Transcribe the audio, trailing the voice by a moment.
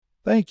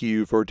Thank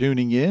you for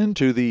tuning in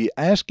to the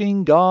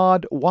Asking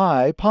God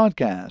Why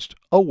podcast,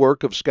 a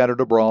work of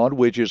Scattered Abroad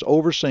which is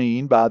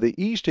overseen by the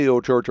East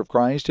Hill Church of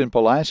Christ in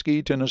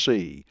Pulaski,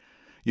 Tennessee.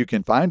 You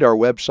can find our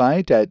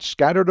website at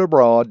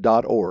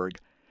scatteredabroad.org.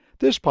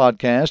 This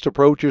podcast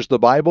approaches the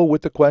Bible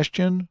with the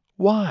question,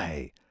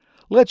 why?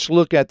 Let's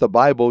look at the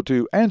Bible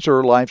to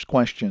answer life's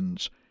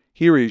questions.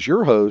 Here is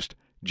your host,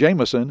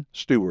 Jameson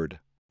Stewart.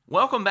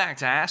 Welcome back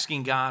to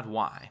Asking God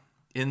Why.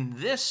 In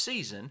this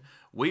season,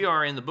 we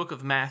are in the book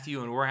of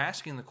Matthew, and we're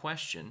asking the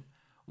question,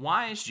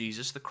 why is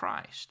Jesus the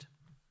Christ?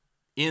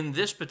 In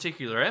this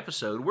particular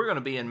episode, we're going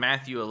to be in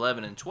Matthew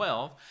 11 and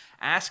 12,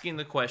 asking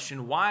the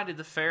question, why did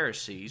the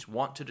Pharisees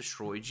want to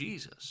destroy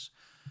Jesus?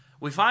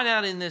 We find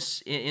out in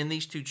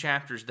these two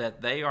chapters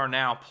that they are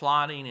now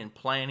plotting and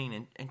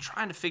planning and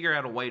trying to figure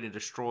out a way to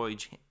destroy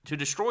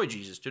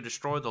Jesus, to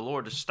destroy the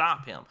Lord, to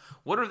stop him.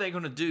 What are they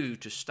going to do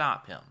to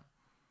stop him?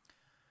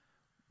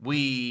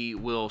 We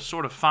will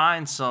sort of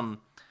find some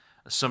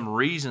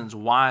reasons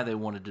why they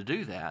wanted to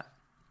do that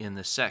in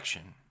this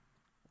section.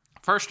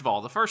 First of all,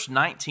 the first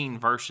 19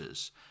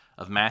 verses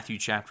of Matthew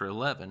chapter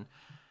 11,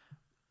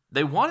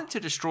 they wanted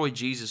to destroy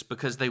Jesus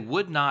because they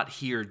would not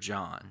hear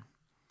John.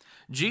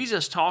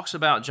 Jesus talks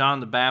about John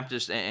the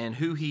Baptist and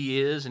who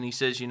he is, and he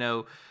says,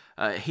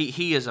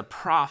 he is a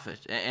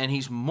prophet, and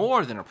he's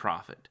more than a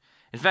prophet.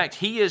 In fact,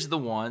 he is the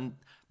one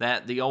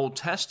that the Old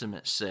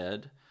Testament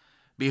said,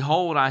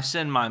 "Behold, I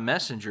send my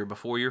messenger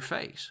before your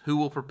face, who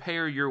will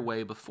prepare your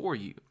way before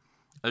you.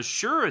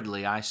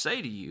 Assuredly, I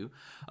say to you,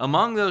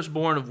 among those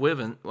born of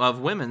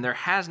women, there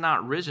has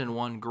not risen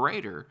one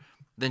greater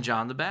than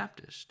John the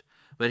Baptist.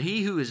 But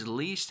he who is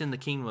least in the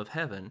kingdom of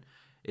heaven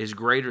is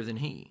greater than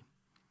he."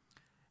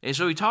 And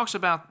so he talks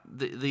about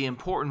the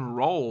important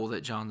role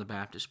that John the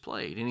Baptist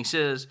played. And he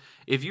says,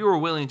 if you are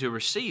willing to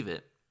receive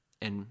it,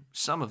 and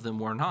some of them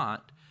were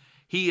not,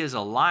 he is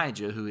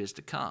Elijah who is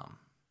to come.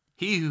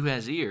 He who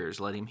has ears,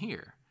 let him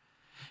hear.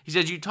 He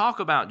said, you talk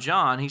about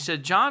John. He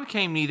said, John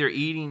came neither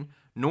eating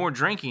nor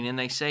drinking, and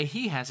they say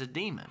he has a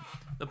demon.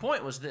 The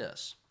point was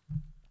this.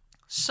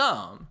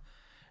 Some,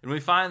 and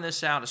we find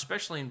this out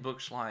especially in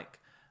books like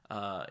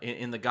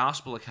in the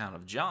gospel account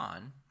of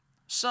John,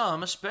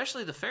 some,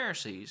 especially the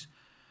Pharisees,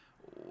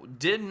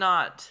 did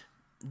not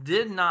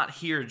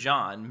hear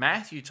John.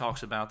 Matthew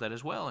talks about that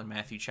as well in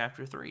Matthew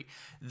chapter 3.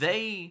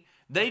 They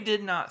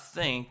did not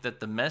think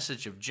that the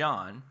message of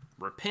John,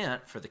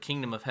 repent, for the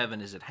kingdom of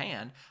heaven is at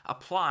hand,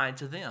 applied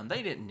to them.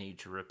 They didn't need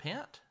to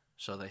repent,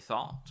 so they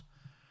thought.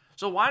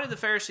 So why did the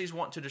Pharisees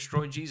want to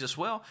destroy Jesus?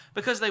 Well,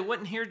 because they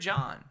wouldn't hear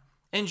John.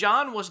 And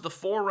John was the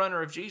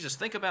forerunner of Jesus.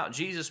 Think about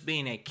Jesus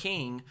being a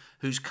king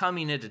who's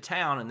coming into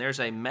town, and there's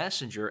a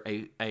messenger,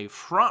 a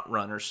front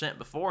runner sent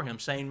before him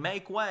saying,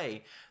 make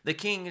way, the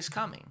king is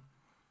coming.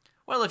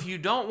 Well, if you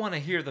don't want to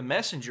hear the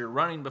messenger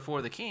running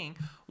before the king,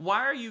 why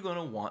are you going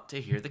to want to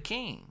hear the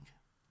king?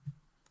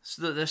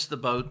 So that's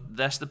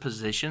the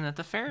position that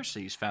the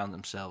Pharisees found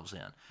themselves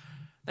in.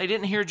 They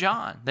didn't hear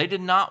John. They did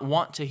not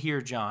want to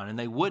hear John, and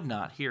they would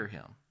not hear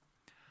him.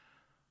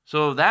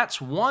 So that's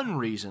one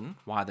reason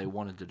why they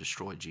wanted to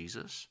destroy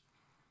Jesus.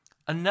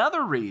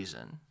 Another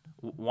reason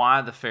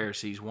why the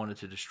Pharisees wanted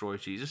to destroy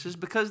Jesus is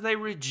because they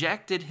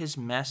rejected his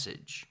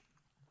message.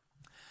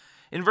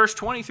 In verse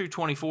 20 through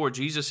 24,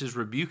 Jesus is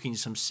rebuking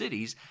some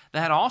cities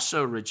that had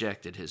also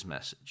rejected his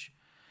message.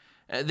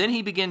 Then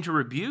he began to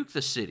rebuke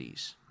the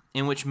cities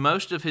in which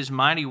most of his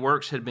mighty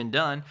works had been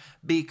done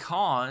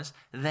because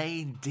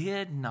they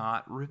did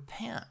not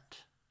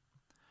repent.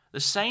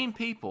 The same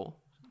people,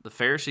 the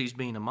Pharisees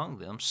being among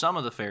them, some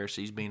of the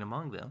Pharisees being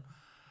among them,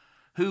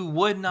 who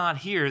would not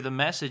hear the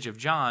message of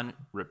John,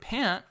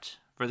 repent,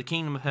 for the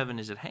kingdom of heaven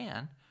is at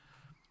hand,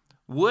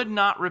 would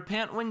not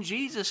repent when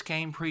Jesus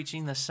came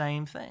preaching the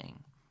same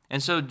thing.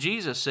 And so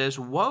Jesus says,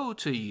 woe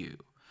to you,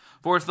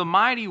 for if the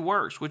mighty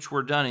works which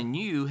were done in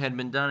you had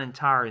been done in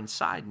Tyre and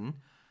Sidon,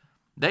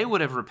 they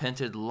would have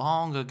repented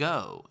long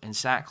ago in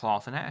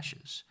sackcloth and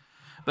ashes.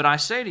 But I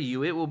say to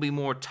you, it will be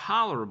more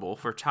tolerable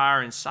for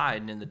Tyre and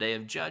Sidon in the day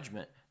of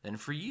judgment than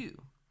for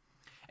you.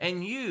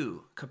 And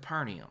you,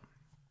 Capernaum,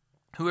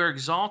 who are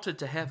exalted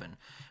to heaven,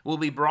 will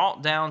be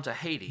brought down to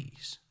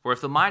Hades. For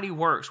if the mighty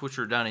works which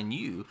are done in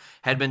you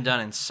had been done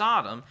in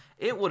Sodom,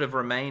 it would have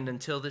remained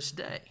until this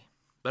day.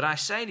 But I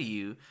say to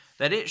you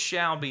that it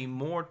shall be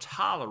more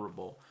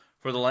tolerable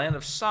for the land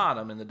of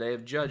Sodom in the day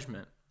of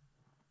judgment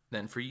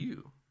than for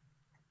you.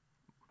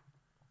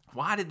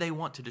 Why did they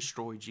want to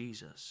destroy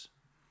Jesus?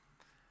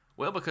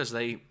 Well, because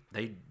they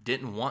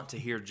didn't want to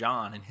hear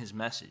John and his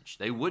message.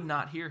 They would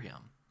not hear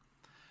him.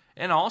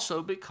 And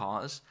also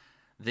because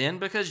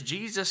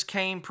Jesus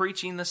came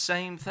preaching the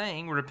same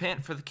thing,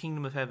 repent for the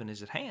kingdom of heaven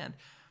is at hand,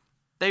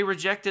 they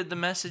rejected the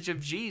message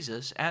of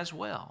Jesus as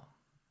well.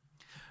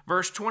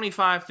 Verse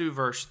 25 through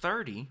verse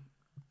 30,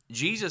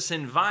 Jesus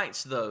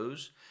invites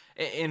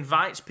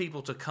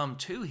people to come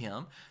to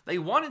him. They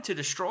wanted to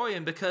destroy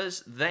him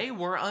because they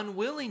were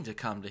unwilling to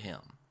come to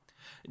him.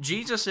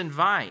 Jesus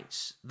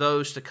invites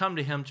those to come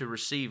to him to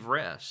receive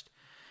rest.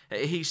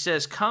 He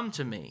says, come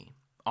to me,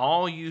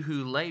 all you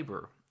who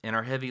labor and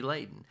are heavy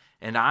laden,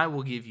 and I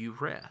will give you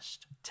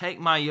rest. Take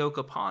my yoke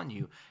upon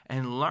you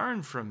and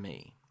learn from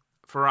me,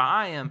 for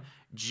I am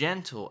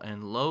gentle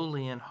and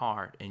lowly in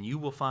heart, and you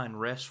will find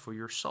rest for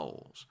your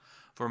souls.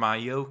 For my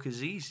yoke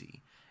is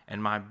easy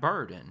and my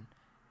burden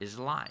is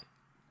light.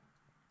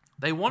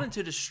 They wanted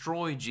to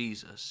destroy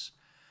Jesus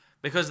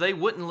because they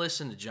wouldn't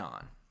listen to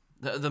John.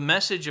 The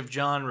message of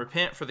John,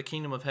 repent for the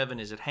kingdom of heaven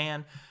is at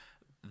hand,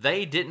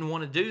 they didn't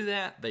want to do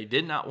that. They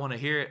did not want to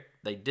hear it.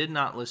 They did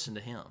not listen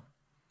to him.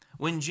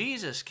 When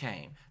Jesus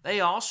came, they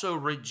also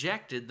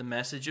rejected the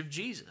message of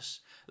Jesus.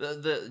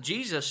 The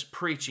Jesus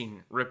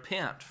preaching,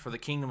 repent for the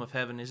kingdom of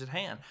heaven is at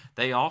hand.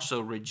 They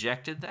also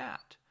rejected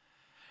that.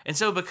 And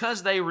so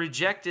because they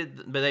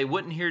rejected, but they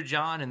wouldn't hear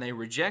John and they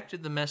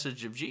rejected the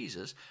message of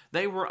Jesus,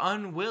 they were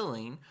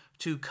unwilling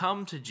to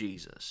come to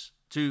Jesus,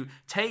 to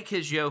take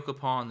his yoke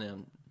upon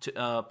them,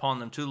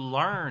 to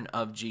learn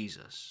of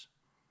Jesus.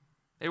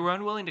 They were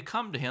unwilling to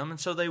come to him, and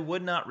so they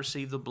would not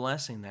receive the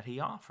blessing that he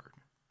offered.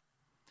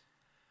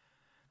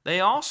 They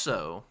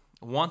also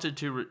wanted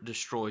to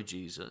destroy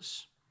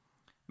Jesus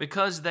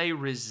because they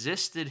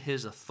resisted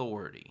his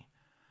authority.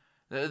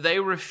 They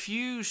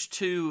refused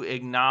to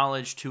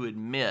acknowledge, to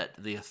admit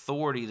the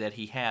authority that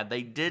he had.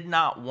 They did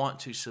not want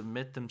to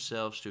submit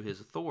themselves to his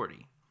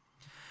authority.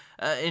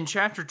 In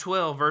chapter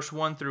 12, verse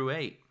 1 through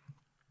 8,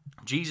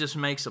 Jesus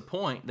makes a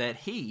point that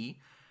he,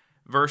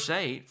 verse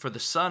 8, for the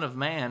Son of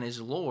Man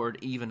is Lord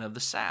even of the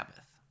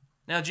Sabbath.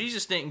 Now,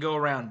 Jesus didn't go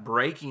around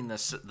breaking the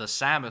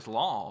Sabbath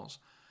laws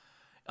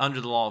under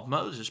the law of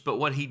Moses, but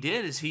what he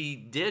did is he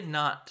did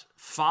not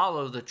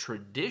follow the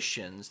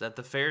traditions that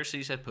the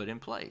Pharisees had put in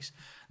place.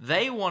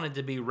 They wanted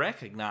to be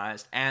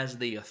recognized as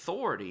the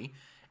authority,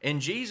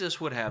 and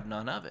Jesus would have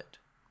none of it.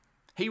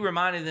 He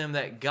reminded them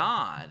that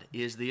God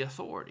is the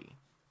authority.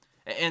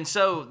 And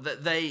so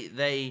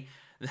they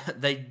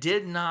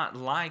did not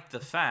like the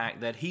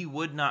fact that he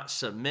would not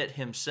submit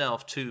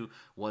himself to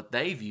what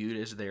they viewed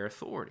as their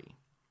authority.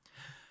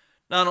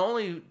 Not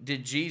only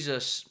did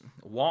Jesus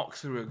walk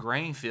through a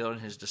grain field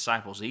and his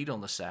disciples eat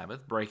on the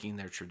Sabbath, breaking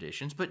their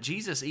traditions, but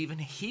Jesus even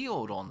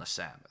healed on the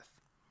Sabbath.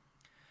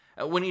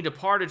 When he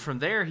departed from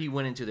there, he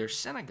went into their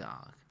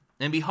synagogue.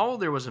 And behold,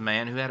 there was a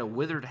man who had a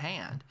withered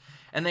hand.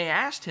 And they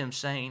asked him,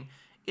 saying,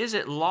 is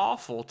it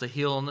lawful to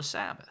heal on the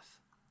Sabbath?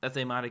 That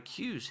they might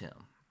accuse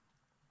him.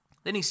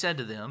 Then he said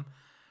to them,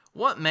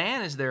 what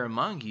man is there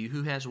among you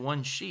who has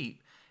one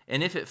sheep,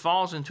 and if it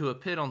falls into a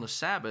pit on the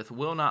Sabbath,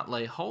 will not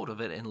lay hold of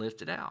it and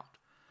lift it out?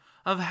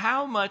 Of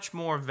how much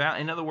more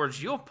value, in other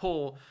words, you'll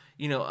pull,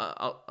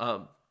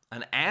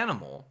 an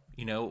animal,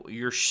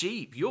 your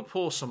sheep, you'll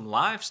pull some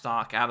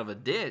livestock out of a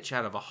ditch,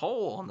 out of a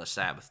hole on the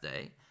Sabbath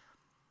day.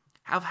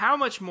 Of how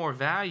much more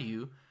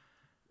value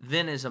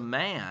then is a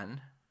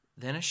man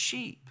than a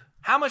sheep?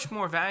 How much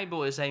more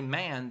valuable is a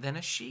man than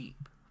a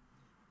sheep?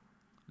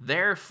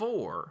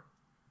 Therefore,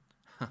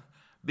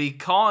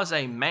 because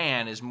a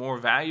man is more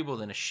valuable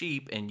than a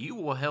sheep, and you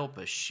will help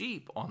a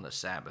sheep on the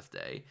Sabbath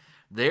day,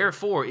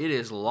 therefore it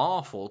is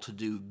lawful to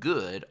do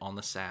good on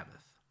the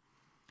Sabbath.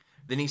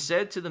 Then he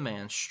said to the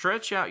man,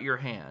 stretch out your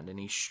hand. And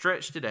he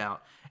stretched it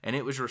out, and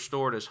it was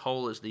restored as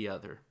whole as the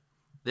other.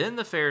 Then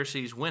the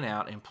Pharisees went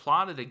out and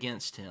plotted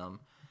against him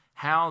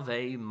how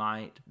they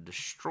might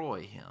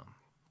destroy him.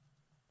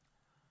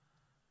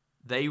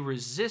 They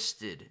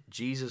resisted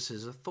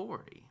Jesus'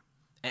 authority,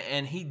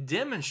 and he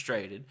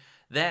demonstrated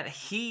that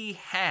he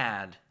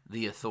had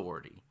the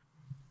authority.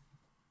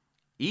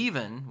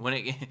 Even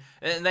when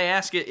and they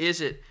ask it,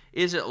 is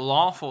it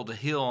lawful to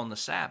heal on the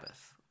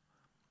Sabbath?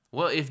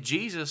 Well, if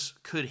Jesus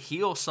could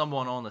heal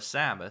someone on the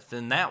Sabbath,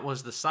 then that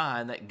was the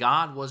sign that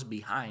God was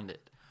behind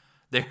it.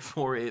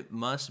 Therefore, it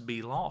must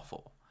be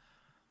lawful.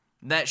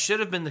 That should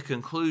have been the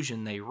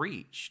conclusion they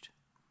reached,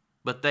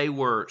 but they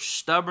were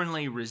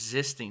stubbornly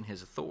resisting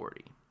his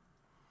authority.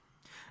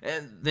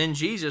 And then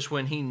Jesus,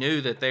 when he knew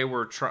that they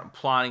were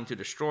plotting to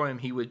destroy him,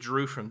 he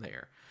withdrew from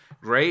there.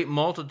 Great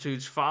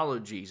multitudes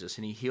followed Jesus,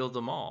 and he healed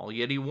them all.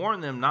 Yet he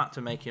warned them not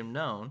to make him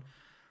known,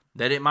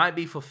 that it might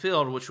be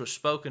fulfilled which was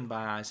spoken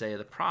by Isaiah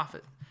the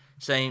prophet,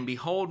 saying,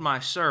 behold my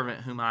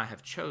servant whom I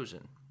have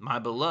chosen, my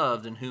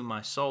beloved in whom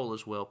my soul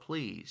is well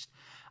pleased.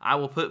 I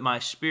will put my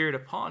spirit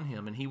upon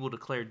him, and he will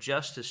declare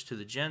justice to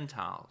the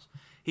Gentiles.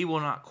 He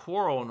will not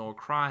quarrel nor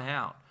cry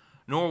out,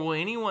 nor will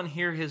anyone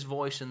hear his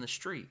voice in the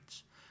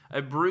streets.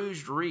 A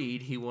bruised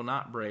reed he will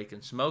not break,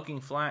 and smoking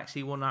flax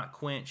he will not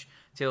quench,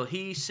 till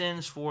he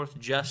sends forth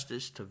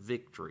justice to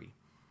victory.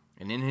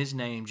 And in his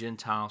name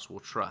Gentiles will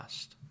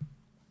trust.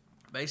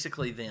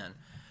 Basically then,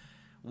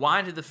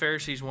 why did the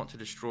Pharisees want to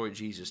destroy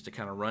Jesus? To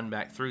kind of run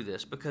back through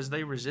this, because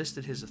they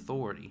resisted his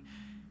authority.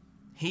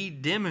 He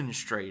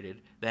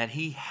demonstrated that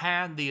he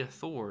had the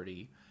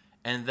authority,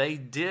 and they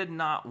did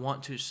not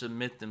want to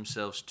submit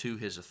themselves to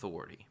his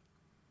authority.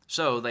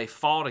 So they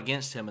fought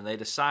against him, and they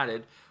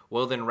decided,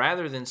 well, then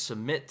rather than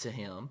submit to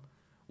him,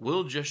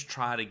 we'll just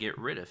try to get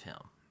rid of him.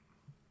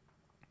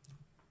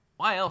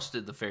 Why else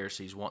did the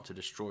Pharisees want to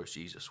destroy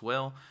Jesus?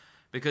 Well,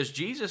 because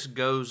Jesus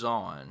goes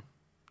on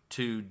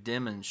to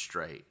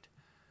demonstrate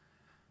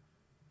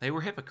they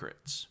were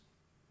hypocrites.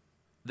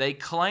 They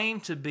claim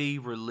to be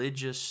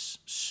religious,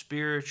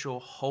 spiritual,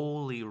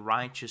 holy,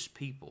 righteous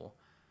people,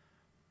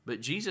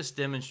 but Jesus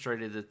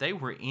demonstrated that they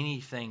were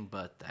anything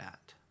but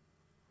that.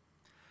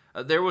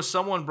 There was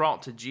someone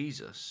brought to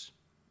Jesus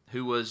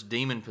who was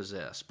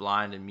demon-possessed,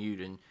 blind and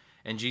mute,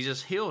 and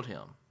Jesus healed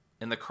him.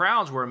 And the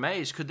crowds were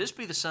amazed. Could this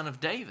be the Son of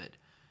David?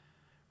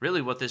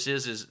 Really what this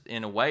is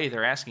in a way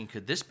they're asking,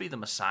 could this be the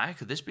Messiah?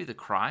 Could this be the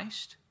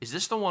Christ? Is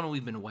this the one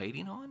we've been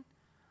waiting on?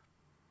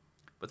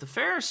 But the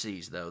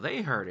Pharisees, though,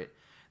 they heard it.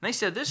 And they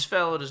said, this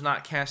fellow does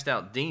not cast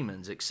out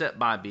demons except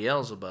by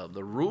Beelzebub,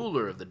 the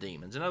ruler of the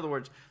demons. In other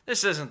words,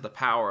 this isn't the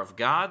power of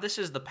God. This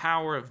is the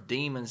power of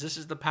demons. This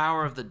is the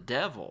power of the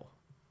devil.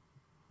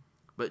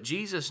 But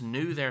Jesus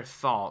knew their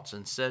thoughts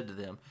and said to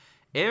them,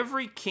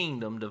 every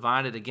kingdom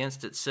divided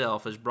against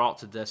itself is brought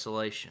to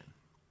desolation,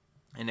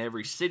 and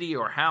every city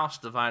or house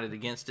divided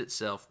against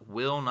itself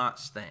will not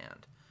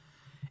stand.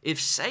 If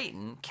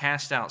Satan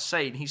cast out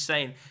Satan, he's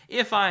saying,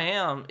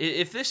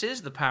 if this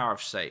is the power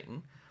of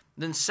Satan,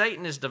 then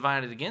Satan is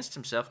divided against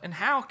himself, and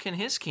how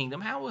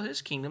will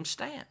his kingdom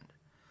stand?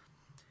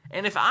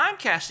 And if I'm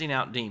casting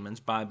out demons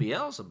by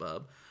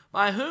Beelzebub,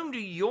 by whom do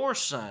your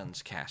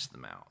sons cast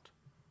them out?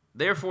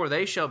 Therefore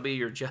they shall be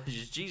your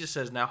judges. Jesus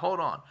says, now hold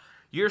on.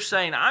 You're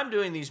saying I'm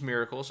doing these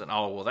miracles, and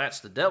that's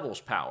the devil's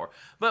power.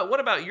 But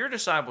what about your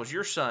disciples,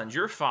 your sons,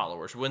 your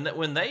followers?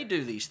 When they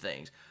do these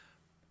things,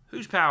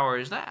 whose power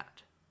is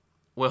that?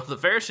 Well, the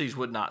Pharisees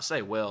would not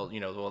say, well,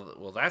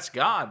 that's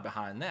God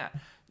behind that.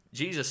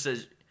 Jesus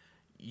says,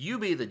 you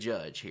be the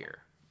judge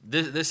here.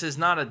 This is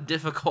not a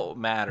difficult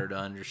matter to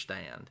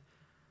understand.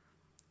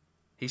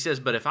 He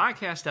says, but if I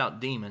cast out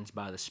demons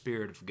by the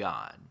Spirit of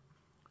God,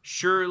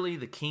 surely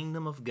the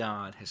kingdom of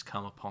God has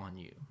come upon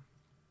you.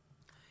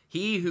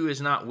 He who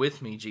is not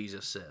with me,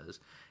 Jesus says,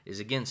 is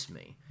against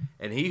me,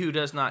 and he who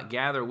does not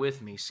gather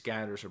with me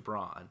scatters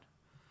abroad.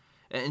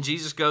 And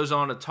Jesus goes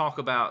on to talk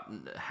about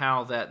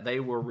how that they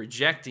were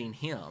rejecting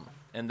him,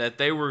 and that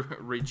they were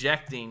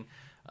rejecting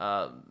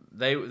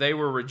they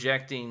were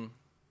rejecting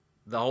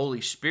the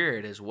Holy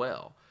Spirit as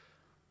well.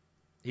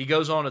 He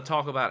goes on to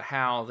talk about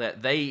how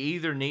that they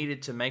either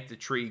needed to make the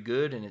tree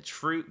good and its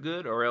fruit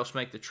good, or else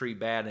make the tree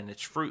bad and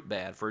its fruit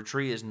bad, for a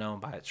tree is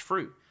known by its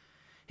fruit.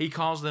 He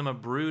calls them a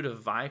brood of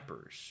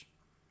vipers.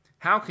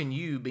 How can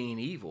you, being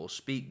evil,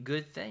 speak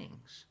good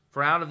things?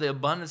 For out of the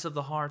abundance of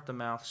the heart the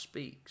mouth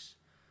speaks.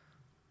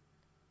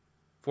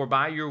 For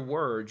by your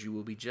words you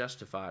will be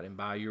justified, and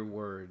by your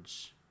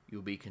words you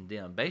will be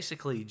condemned.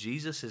 Basically,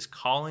 Jesus is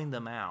calling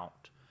them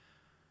out,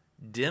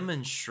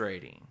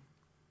 demonstrating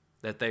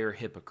that they are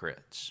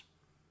hypocrites.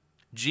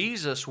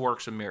 Jesus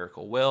works a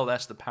miracle. Well,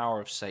 that's the power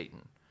of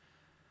Satan.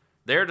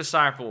 Their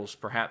disciples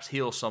perhaps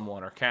heal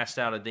someone or cast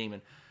out a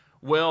demon.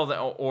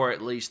 Well, or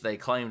at least they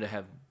claim to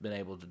have been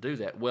able to do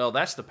that. Well,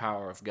 that's the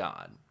power of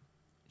God.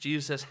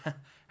 Jesus says,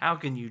 how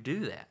can you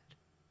do that?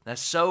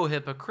 That's so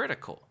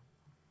hypocritical.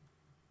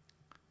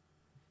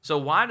 So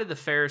why did the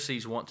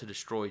Pharisees want to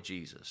destroy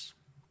Jesus?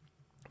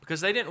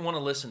 Because they didn't want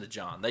to listen to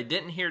John. They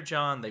didn't hear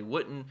John. They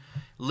wouldn't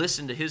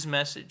listen to his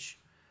message.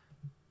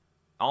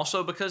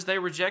 Also because they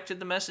rejected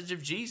the message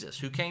of Jesus,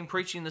 who came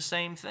preaching the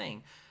same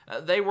thing.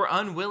 They were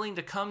unwilling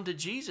to come to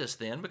Jesus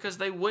then because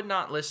they would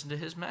not listen to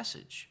his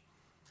message.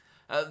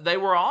 They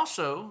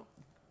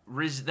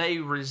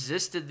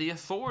resisted the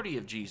authority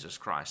of Jesus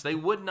Christ. They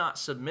would not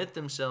submit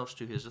themselves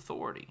to his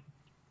authority.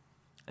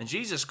 And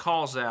Jesus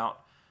calls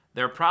out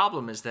their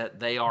problem is that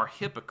they are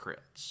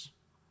hypocrites.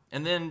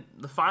 And then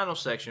the final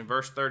section,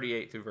 verse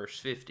 38 through verse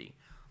 50.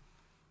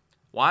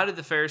 Why did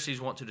the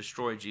Pharisees want to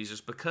destroy Jesus?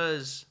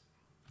 Because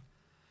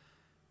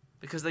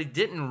they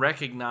didn't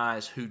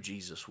recognize who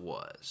Jesus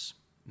was.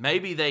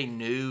 Maybe they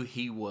knew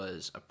he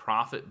was a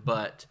prophet,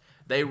 but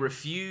they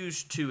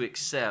refused to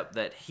accept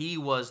that he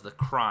was the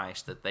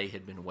Christ that they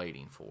had been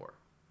waiting for.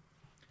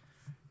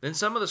 Then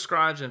some of the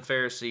scribes and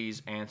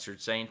Pharisees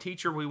answered, saying,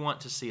 Teacher, we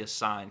want to see a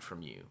sign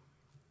from you.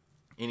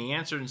 And he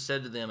answered and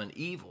said to them, An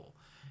evil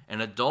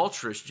and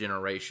adulterous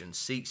generation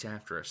seeks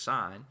after a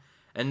sign,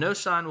 and no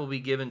sign will be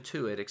given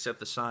to it except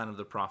the sign of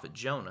the prophet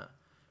Jonah.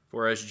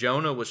 For as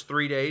Jonah was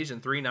 3 days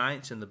and 3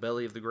 nights in the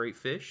belly of the great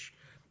fish,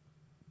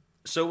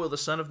 so will the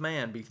Son of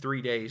Man be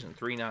 3 days and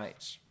 3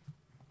 nights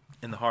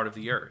in the heart of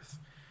the earth.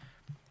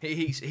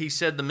 He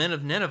said the men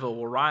of Nineveh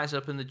will rise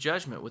up in the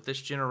judgment with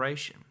this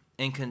generation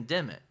and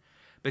condemn it,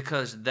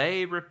 because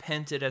they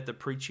repented at the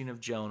preaching of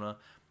Jonah.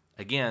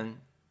 Again,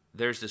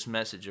 there's this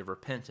message of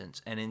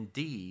repentance, and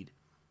indeed,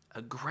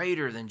 a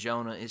greater than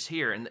Jonah is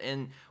here.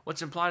 And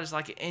what's implied is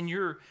like, and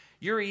you're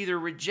either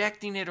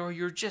rejecting it or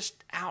you're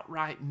just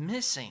outright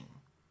missing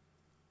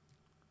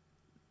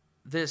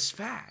this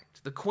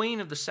fact. The queen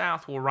of the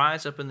south will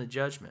rise up in the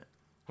judgment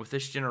with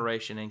this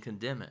generation and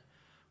condemn it.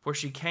 For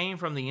she came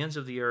from the ends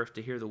of the earth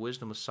to hear the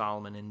wisdom of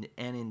Solomon,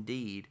 and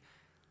indeed,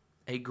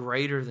 a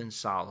greater than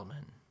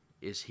Solomon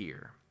is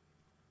here.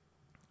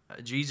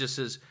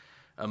 Jesus'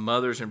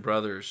 mothers and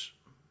brothers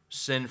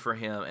send for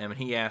him, and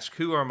he asks,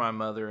 Who are my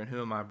mother and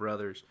who are my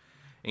brothers?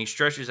 And he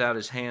stretches out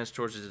his hands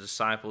towards his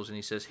disciples, and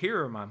he says,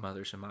 Here are my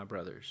mothers and my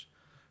brothers.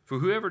 For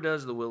whoever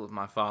does the will of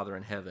my Father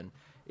in heaven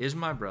is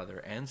my brother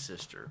and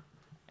sister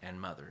and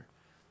mother.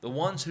 The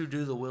ones who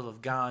do the will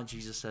of God,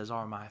 Jesus says,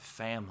 are my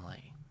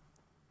family.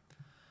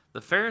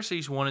 The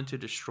Pharisees wanted to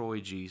destroy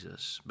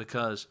Jesus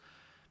because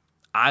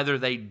either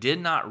they did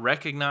not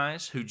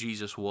recognize who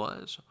Jesus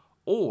was,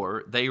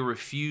 or they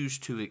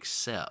refused to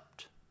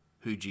accept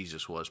who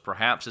Jesus was.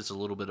 Perhaps it's a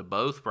little bit of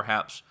both.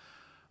 Perhaps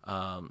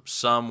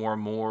some were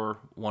more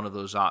one of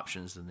those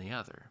options than the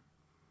other.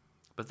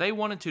 But they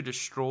wanted to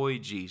destroy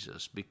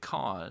Jesus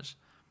because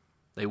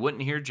they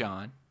wouldn't hear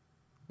John.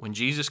 When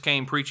Jesus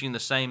came preaching the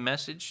same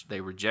message,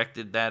 they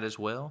rejected that as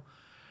well.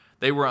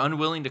 They were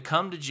unwilling to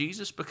come to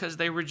Jesus because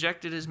they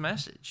rejected his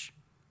message.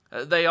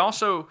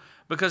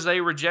 Because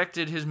they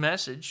rejected his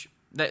message,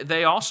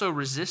 they also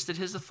resisted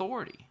his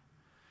authority.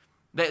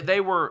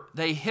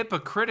 They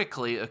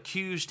hypocritically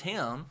accused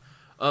him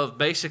of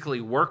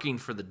basically working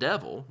for the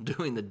devil,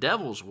 doing the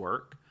devil's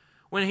work,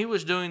 when he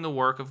was doing the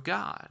work of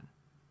God.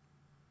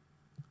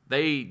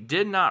 They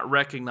did not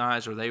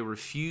recognize, or they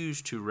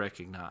refused to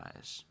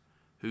recognize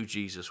who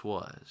Jesus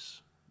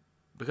was.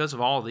 Because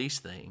of all these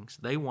things,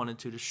 they wanted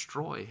to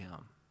destroy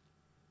him.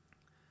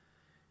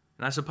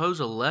 And I suppose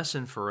a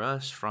lesson for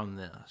us from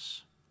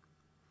this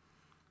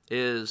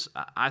is,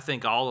 I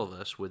think all of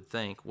us would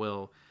think,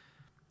 well,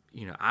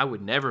 I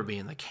would never be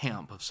in the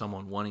camp of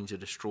someone wanting to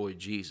destroy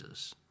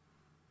Jesus.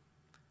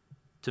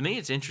 To me,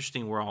 it's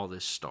interesting where all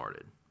this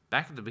started.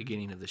 Back at the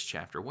beginning of this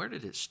chapter, where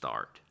did it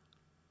start?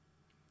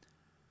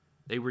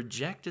 They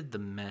rejected the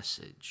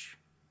message.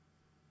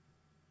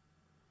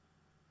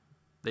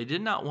 They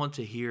did not want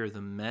to hear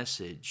the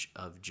message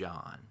of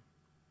John,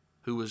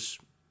 who was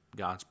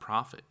God's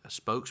prophet, a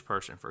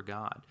spokesperson for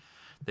God.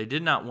 They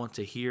did not want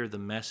to hear the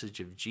message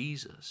of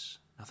Jesus.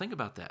 Now think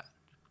about that.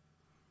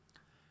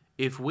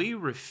 If we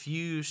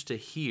refuse to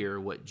hear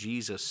what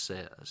Jesus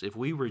says, if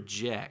we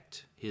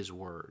reject his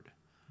word,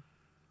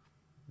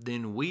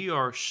 then we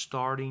are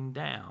starting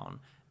down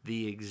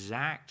the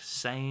exact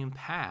same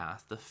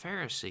path the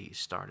Pharisees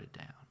started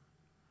down.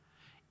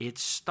 It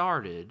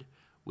started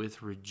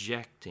with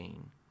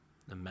rejecting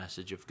the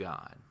message of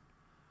God.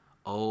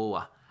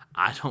 Oh,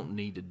 I don't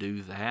need to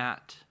do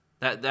that.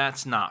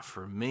 That's not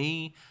for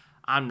me.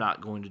 I'm not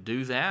going to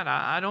do that.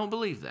 I don't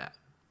believe that.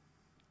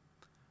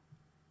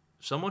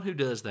 Someone who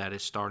does that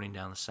is starting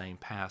down the same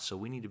path, so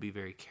we need to be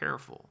very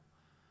careful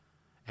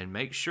and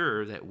make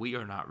sure that we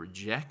are not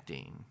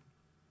rejecting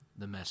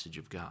the message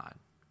of God.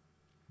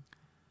 I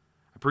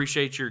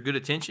appreciate your good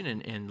attention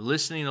and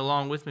listening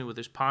along with me with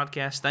this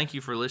podcast. Thank you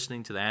for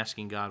listening to the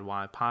Asking God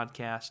Why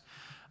podcast.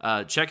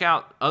 Check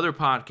out other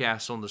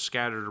podcasts on the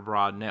Scattered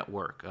Abroad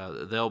Network.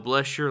 They'll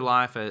bless your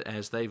life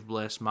as they've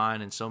blessed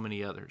mine and so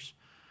many others.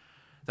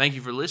 Thank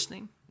you for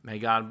listening. May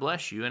God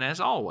bless you. And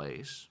as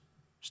always,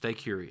 stay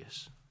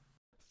curious.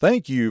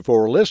 Thank you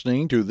for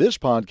listening to this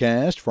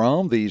podcast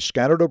from the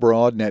Scattered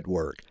Abroad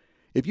Network.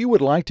 If you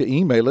would like to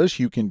email us,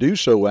 you can do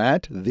so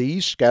at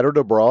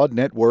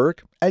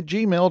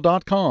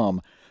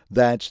thescatteredabroadnetwork@gmail.com.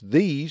 That's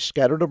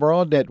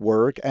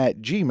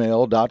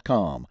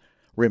thescatteredabroadnetwork@gmail.com.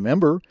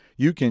 Remember,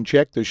 you can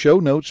check the show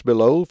notes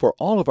below for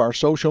all of our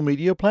social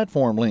media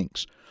platform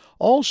links.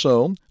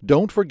 Also,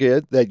 don't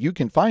forget that you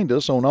can find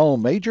us on all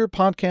major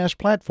podcast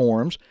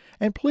platforms,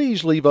 and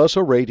please leave us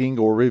a rating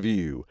or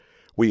review.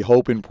 We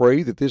hope and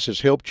pray that this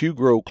has helped you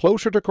grow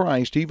closer to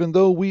Christ even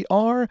though we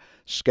are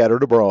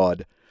scattered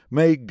abroad.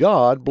 May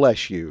God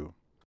bless you.